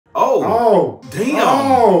Oh! Damn!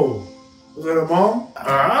 Oh! Was that her mom?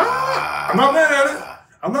 I'm not mad at it.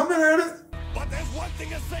 I'm not mad at it. But there's one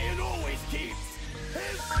thing a Saiyan always keeps.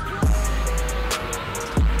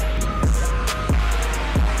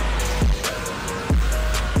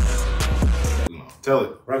 Tell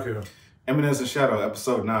it. Right here. Eminence and Shadow,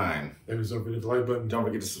 episode 9. Maybe don't forget the like button. Don't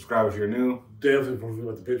forget to subscribe if you're new. Definitely don't forget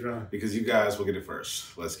about the Patreon. Because you guys will get it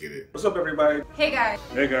first. Let's get it. What's up, everybody? Hey guys.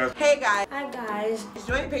 Hey guys. Hey guys. Hi guys.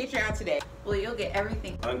 Join Patreon today. Well, you'll get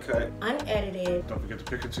everything Uncut. Unedited. Don't forget to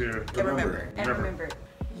pick a tier. and remember.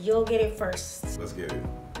 You'll get it first. Let's get it.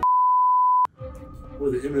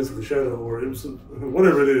 Or the Eminence of the Shadow, or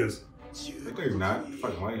whatever it is. No, you're not.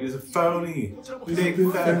 Fucking white. He's a phony.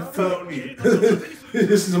 Big fat phony.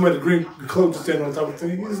 This is somebody green cloak just standing on top of the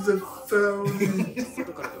thing. He's the phony.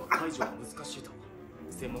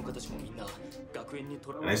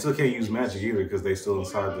 And they still can't use magic either because they still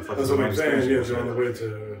inside the fucking. That's what I'm saying. Yeah, they're on the way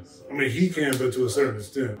to. I mean, he can, but to a certain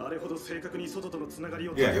extent.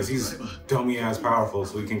 Yeah, because he's dummy ass powerful,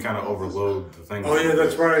 so he can kind of overload the thing. Oh yeah,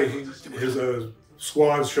 that's right. His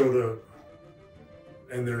squad showed up,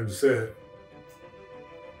 and they're in the set.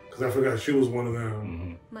 Because I forgot she was one of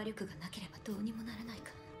them.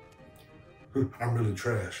 I'm really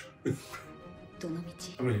trash. I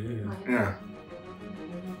mean, yeah.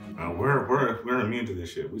 We're immune to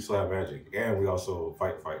this shit. We still have magic, and we also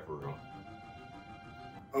fight for real.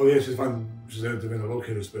 Oh yeah, she's had to be in a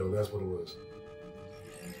locator spell. That's what it was.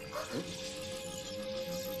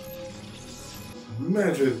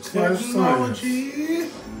 Magic slash science.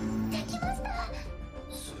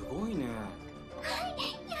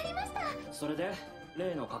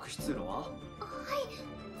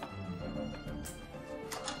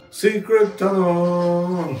 Secret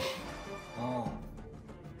tunnel.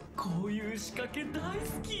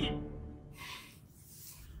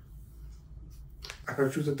 I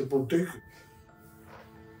heard you at the bodega.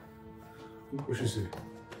 What she say?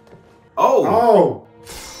 Oh! Oh!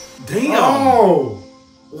 Damn! Oh!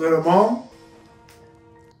 Was that her mom?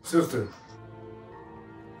 Sister.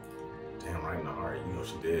 Damn, right in the heart. You know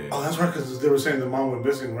she did. Oh, that's right, because they were saying the mom went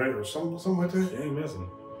missing, right? Or something like that? She ain't missing.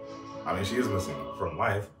 I mean, she is missing from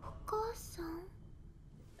life.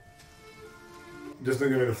 Just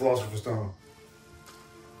thinking of the Philosopher's Stone.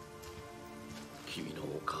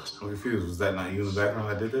 I'm confused. Was that not you in the background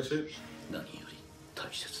that did that shit?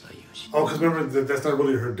 Oh, because remember, that's not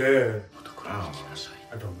really her dad. Oh.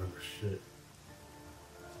 I don't remember shit.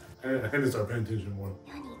 I had to start paying attention more.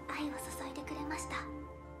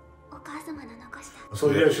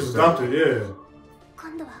 So yeah, she's adopted, yeah.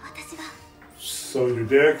 So your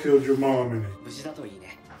dad killed your mom and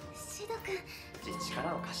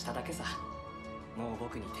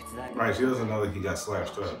Right, she doesn't know that he got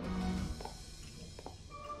slashed up.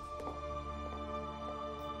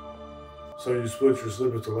 so you switch your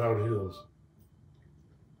slippers to loud heels.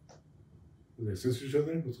 Do they sense each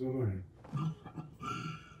other? What's going on here?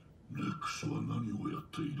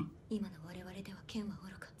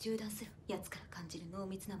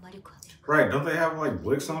 Right, don't they have like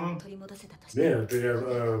blicks on them? Yeah, they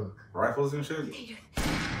have Rifles and shit?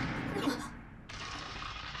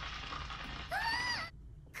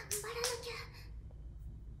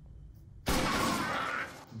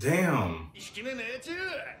 Damn.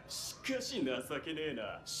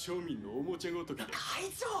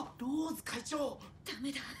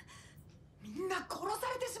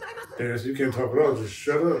 Damn, so you can't talk at all, just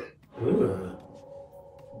shut up. Ugh.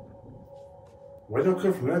 Why y'all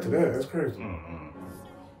come from that to that? That's crazy.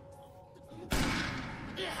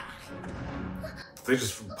 They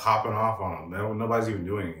just popping off on them. Nobody's even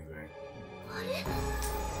doing anything.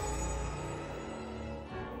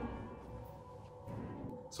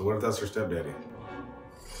 So what if that's her stepdaddy?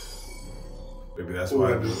 Maybe that's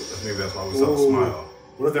why. Maybe that's why we saw the smile.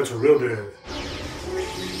 What if that's her real dad?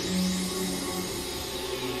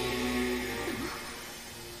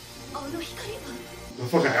 The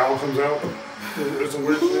fucking owl comes out. There's some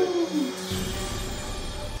weird shit.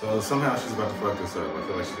 So somehow she's about to fuck this up. I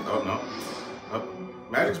feel like she. Oh no. Oh,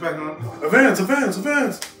 magic's back on. Advance! Advance!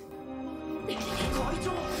 Advance!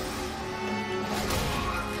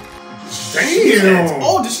 Damn!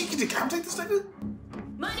 Oh, did she decapitate this nigga?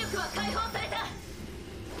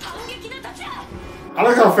 I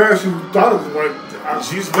like how fast she thought it was like.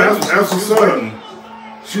 She's that's what's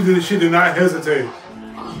up. She did not hesitate.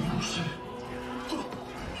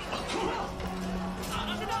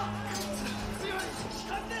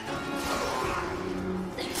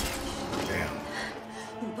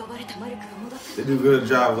 They do a good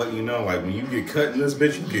job letting you know, like, when you get cut in this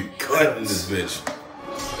bitch, you get cut in this bitch.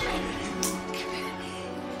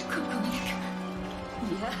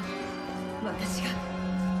 私が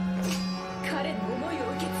彼の思いを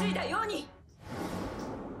受け継いだように。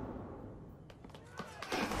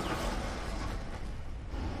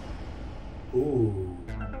Ooh.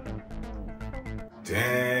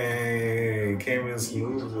 Dang, came in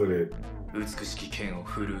smooth with it. 美しき剣を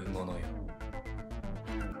振るう者よ。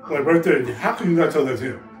 Like right there, how can you not tell that's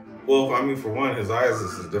him? Well, I mean, for one, his eyes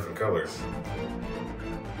is different colors.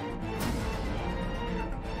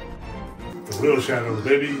 The real shadows,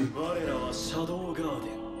 baby. 我らはシャドウガーデ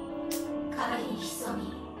ン。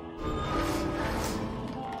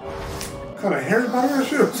 What kind of Harry Potter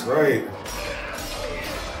shit? Right.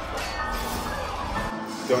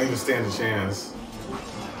 Don't even stand a chance.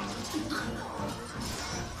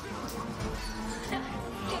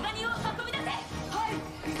 怪我人を運び出せ。はい、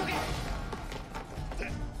急げ。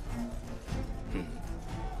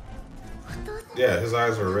 Yeah, his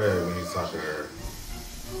eyes are red when he's talking to her.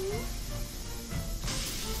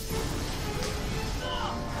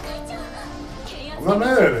 I'm not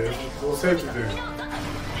mad at it. It's a little safety thing.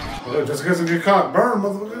 Well, just in case I get caught, burn,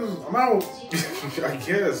 motherfuckers. I'm out. I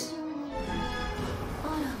guess.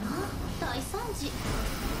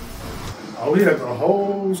 Oh, we had the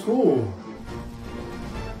whole school.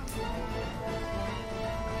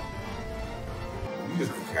 You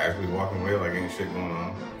just casually walking away like ain't shit going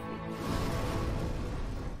on.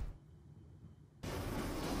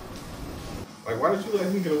 Like, why did you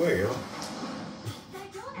let him get away, yo?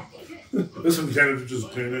 This some janitor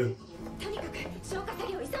just came in. とにかく消火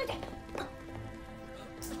作業を急いで。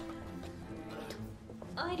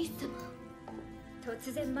アイリス様、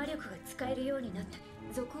突然魔力が使えるようになった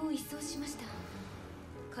族を一掃しました。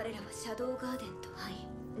彼らはシャドウガーデンとハイ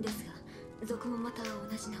ですが、族もまた同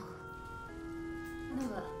じ名を。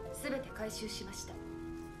のは全て回収しました。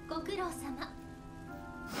ご苦労様。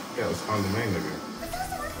 Yeah, let's find the main nigga.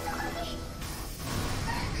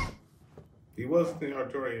 He was the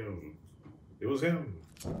Artorium. It was him.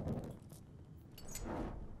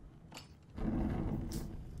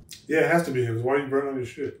 Yeah, it has to be him. 'Cause why are you burning all your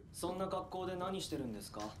shit? そんな格好で何してるんで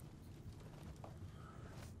すか？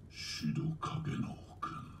白影の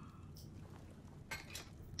君。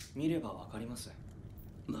見ればわかります。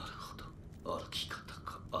なるほど。歩き方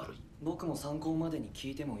かあるい。僕も参考までに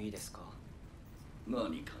聞いてもいいですか？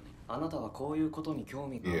何かね。あなたはこういうことに興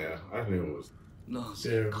味が。Yeah, I knew it was. な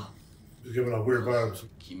ぜか。 Just giving out weird vibes.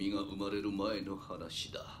 君が生まれる前の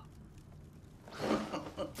話だ。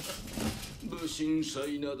武神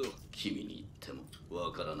祭など君に言っても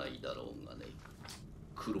わからないだろうがね。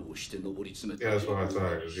苦労して登り詰めた。 Yeah, that's what I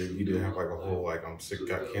thought. You didn't have like a whole like I'm sick,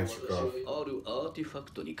 got cancer cough. あるアーティファ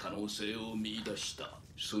クトに可能性を見出した。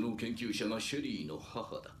その研究者がシェリーの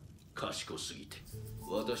母だ。賢すぎて。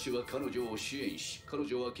私は彼女を支援し、彼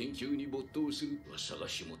女は研究に没頭する。探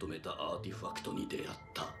し求めたアーティファクトに出会っ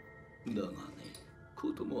た。だがね、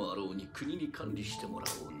こともあろうに国に管理してもら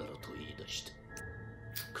おうならと言い出して。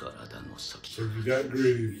体の先。 So you got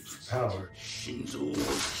greed, power. 心臓を刺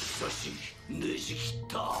し、ねじ切っ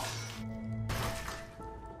た。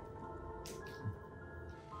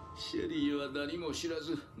シェリーは何も知ら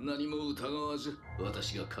ず、何も疑わず、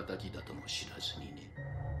私が仇だとも知らずにね。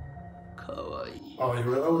かわいい。 Oh, you're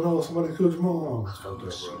like, oh no, somebody killed your mom.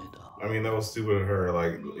 I mean, that was stupid of her.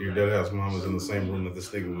 Like, your dead ass mom was in the same room that this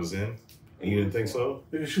nigga was in, and you didn't think so?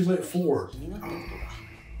 Nigga, she's like 4.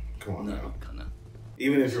 Come on now. かな。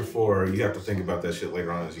 Even if you're 4, you have to think about that shit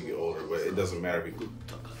later on as you get older. But it doesn't matter if you.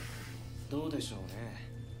 どうでしょうね。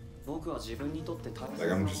僕は自分にとって大切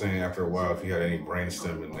Like I'm just saying, after a while, if you had any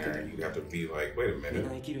brainstem in there, you'd have to be like, wait a minute.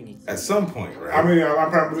 At some point, right? I mean, I'm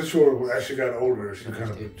probably sure as she got older, she kind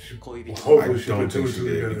of, I hopefully she don't put two think and she two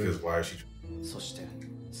did together. because why is she? そして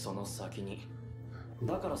その先に。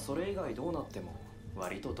だからそれ以外どうなっても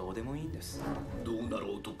割とどうでもいいんです。どうな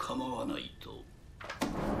ろうと構わないと。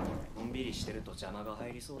のんびりしてると邪魔が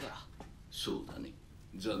入りそうだ。そうだね。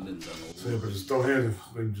残念だが。 So yeah, but just throw hands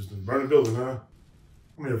and just burn the building, huh?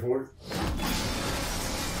 I'm here for it.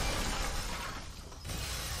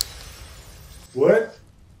 What?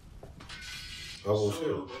 Oh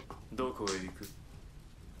shit. どこへ行く？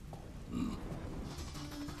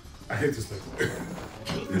 I hate this thing.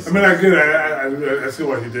 I mean, I get it. I see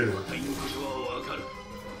why he did it.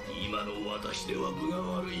 今の私では分が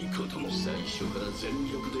悪いことも最初から全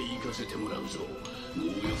力で生かせてもらうぞ。強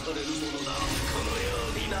欲されるものだ。このよ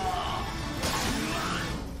うにな。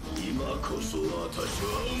今こそ私は。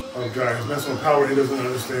 Oh god, he's messing with power he doesn't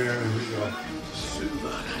understand. And, 素晴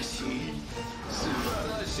らしい。素晴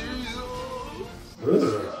らしいぞ。 Ugh.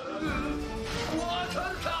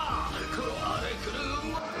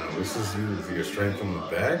 This is you with your strength from the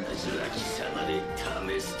back.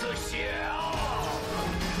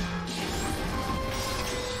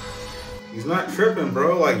 He's not tripping,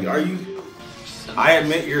 bro. Like, are you? I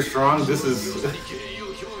admit you're strong. This is.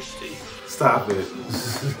 Stop it.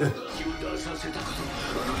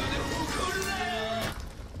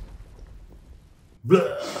 Blah. や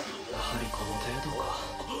はりこの程度か。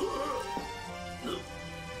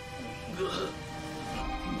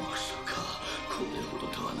まさかこれほ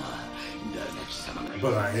どとはな。だが貴様が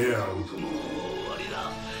But I am. もう終わりだ。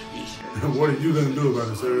 What are you gonna do about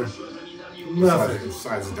it, sir? Nothing.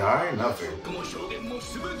 Besides die, nothing. この証言も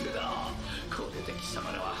全てだ。これで貴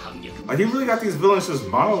様らは反逆。 Like, he really got these villains just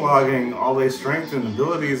monologuing all their strength and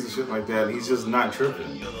abilities and shit like that. And he's just not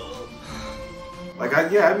tripping. Like, I'd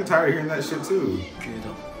be tired of hearing that shit too. け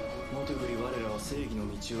ど、モテブリ我らは正義の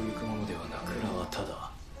道を行くものではなく、我らはた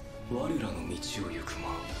だ我らの道を行くも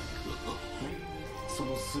の。そ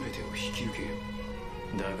の全てを引き受けよ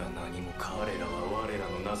う。だが何も彼らは我ら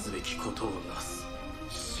のなすべきことをなす。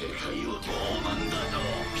世界をどうなんだと、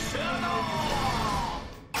シャドウ。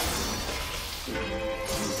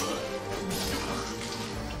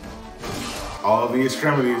 All of the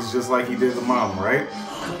extremities, just like he did the mom, right?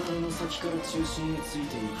 体の先から中心へつい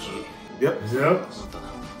ていき。 Yep. Yep.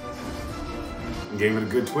 Gave it a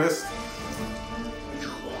good twist.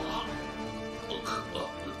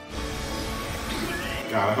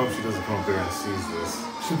 God, I hope she doesn't come up there and sees this.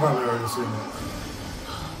 She probably already seen it.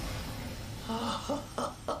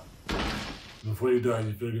 Before you die,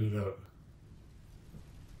 you figured it out.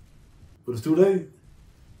 But it's too late.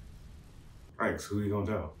 Right, so who you gonna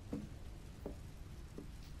tell?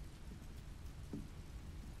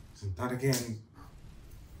 Not again.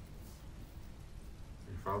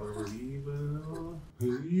 Your father was evil.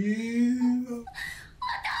 Yeah.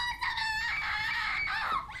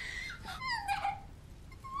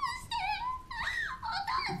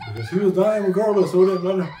 Because he was dying regardless, so it didn't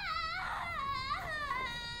matter.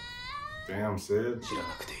 Damn, Sid. 知らな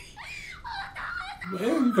くていい。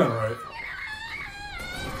 Man, you kinda right.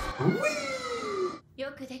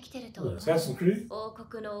 よくできてると What, 思う。 Assassin's Creed? 王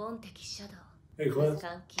国の恩敵シャドウ。 Hey, Clint.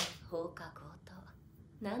 監禁、放火、強盗。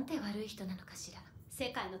なんて悪い人なのかしら。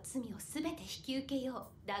世界の罪をすべて引き受けよ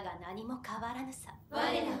う。だが何も変わらぬさ。我ら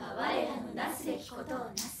は我らのなすべきことを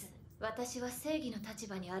なす。私は正義の立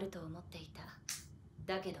場にあると思っていた。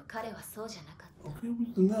だけど彼はそうじゃなかった。 Okay, we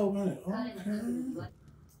can know, man. 彼の Okay.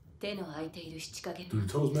 手の空いている七影 Do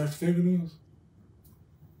the toes match fingernails?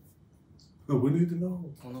 No, we need to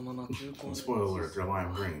know. このまま休校 Spoiler alert, they're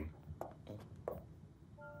lime green.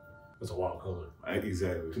 That's a wild color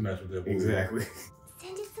Exactly. to match with that blue. Exactly.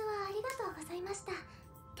 先日はありがとうございました。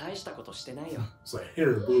大したことしてないよ。 It's like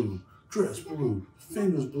hair blue, dress blue,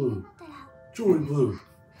 fingers blue, jewelry blue.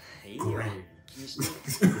 いいよ。 Great. 気にし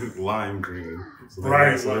て。 Lime green. So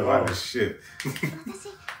Right, that's like, like, oh oh. shit. 私、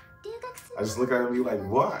留学す I just look at him and be like,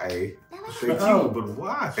 why? る They're cute, but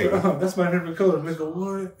why? That's my favorite color, nigga.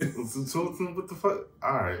 What? So what the fuck?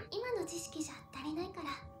 Alright. 今の知識じゃ足りないから。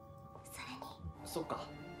それに。そっか。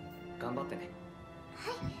頑張ってね。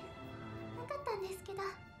はい。なかったんですけど。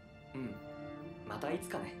うん。またいつ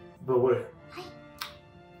かね。 But wait, はい。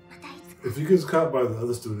またいつか。 if he gets caught by the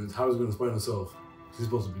other students, how is he gonna explain himself? He's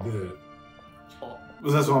supposed to be dead.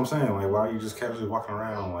 But that's what I'm saying. Like, why are you just casually walking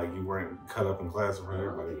around like you weren't cut up in class in front of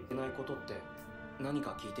everybody? いけないことって何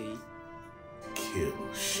か聞いていい？ Kill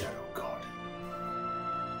Shadow Garden.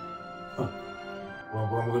 Well,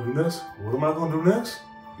 what am I gonna do next? What am I gonna do next?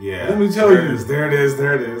 Yeah. Let me tell there you. it is. There it is.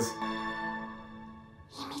 There it is.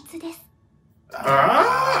 秘密です。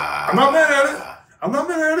 I'm not mad at it. I'm not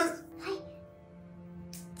mad at it. はい。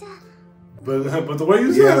じゃあ。 But the way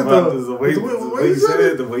you said Yeah, it, but though. the way the you said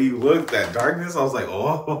it, the way you looked, that darkness, I was like,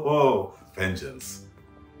 oh, vengeance.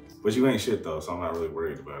 But you ain't shit though, so I'm not really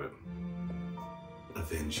worried about it.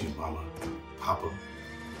 Avenge you, mama, papa.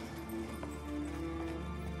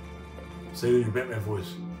 Say it in your Batman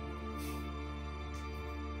voice.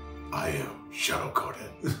 I am Shadow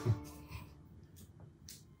Garden.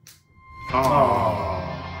 Aww.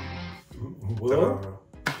 What?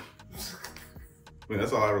 I mean,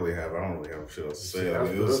 that's all I really have. I don't really have shit else to say. I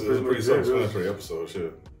mean, it That's was pretty pretty self-explanatory episode,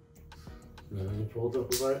 shit. And he pulled up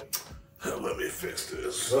and like, let me fix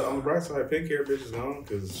this. But on the bright side, pink hair bitch is gone,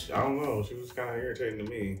 because I don't know, she was kind of irritating to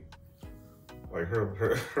me. Like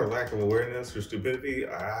her lack of awareness, her stupidity,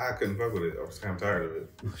 I couldn't fuck with it. I was kind of tired of it.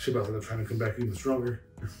 She about to trying to come back even stronger.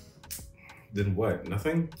 Then what?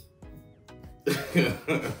 Nothing?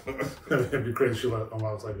 That'd be crazy. She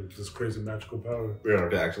unlocks like this crazy magical power. Yeah,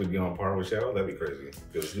 to actually be on par with Shadow, that'd be crazy.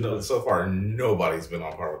 Because so far, nobody's been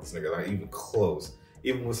on par with this nigga, not even close.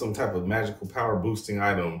 Even with some type of magical power boosting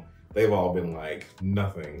item, they've all been like,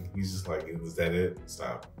 nothing. He's just like, is that it?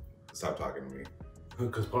 Stop talking to me.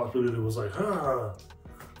 Because possibility was like,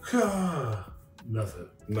 Nothing.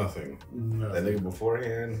 Nothing. That nigga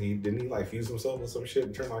beforehand, didn't he like fuse himself with some shit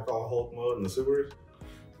and turn like all Hulk mode in the supers?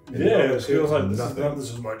 Yeah, it feels like nothing.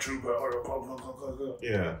 This is my true power.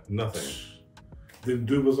 Yeah, nothing. Then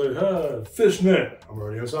dude was like, fishnet. I'm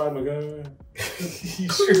already inside, my guy. He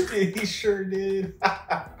sure did. He sure did.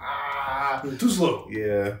 Too slow.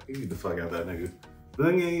 Yeah, he beat the fuck out of that nigga. But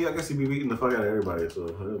then yeah, I guess he be beating the fuck out of everybody, so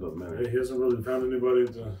it doesn't matter. He hasn't really found anybody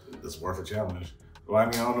that's worth a challenge. Well, I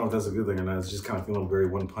mean, I don't know if that's a good thing or not. It's just kind of feeling very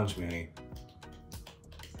One Punch Man-y.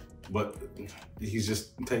 But he's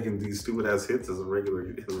just taking these stupid ass hits as a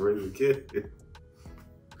regular kid.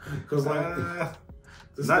 Because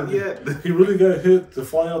not yet. He really got hit to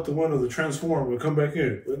fly out the window to transform and come back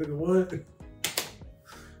in. What?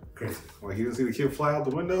 Crazy. Like he didn't see the kid fly out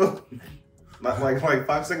the window? Not like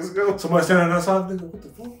 5 seconds ago? Somebody standing outside, nigga, what the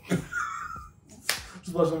fuck?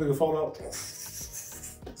 Just watch that nigga fall out.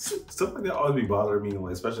 Stuff like that always be bothering me,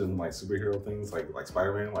 like especially in like superhero things, like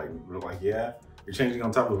Spider-Man. Like yeah, you're changing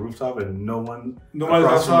on top of the rooftop and nobody's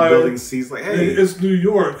outside. The building sees like, hey, it's New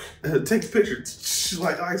York. Take a picture.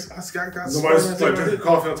 Like I got. Nobody's like drinking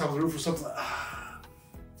coffee on top of the roof or something.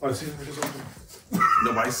 Like,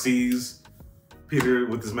 nobody sees Peter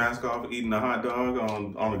with his mask off eating a hot dog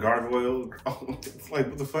on a gargoyle. Like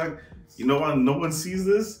what the fuck? You know why no one sees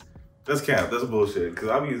this? That's cap. That's bullshit. Cause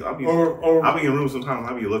I'll be in rooms sometimes.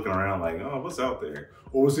 I'll be looking around like, oh, what's out there?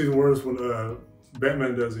 Or what's even worse when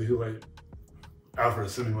Batman does it? He like Alfred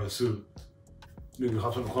sending my suit. Nigga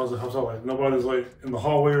hops in the closet, hops out like nobody's like in the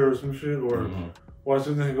hallway or some shit. Or watch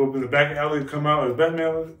this nigga go in the back alley, come out as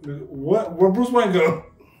Batman. What? Where Bruce Wayne go?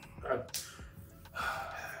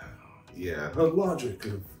 Yeah. The logic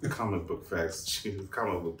of comic book facts,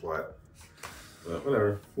 comic book plot. But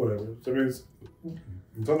whatever. So I mean,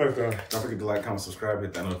 until next time. Don't forget to like, comment, subscribe,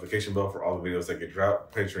 hit that notification bell for all the videos that get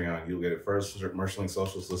dropped. Patreon, you'll get it first. Merch link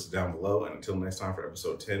socials listed down below. And until next time for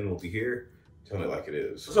episode 10, we'll be here. Telling it like it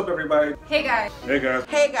is. What's up, everybody? Hey guys. Hey guys.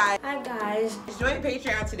 Hey guys. Hi guys. Join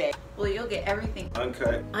Patreon today. Well, you'll get everything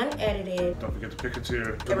uncut, unedited. Don't forget to pick a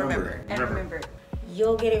tier. And remember.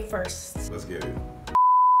 You'll get it first. Let's get it.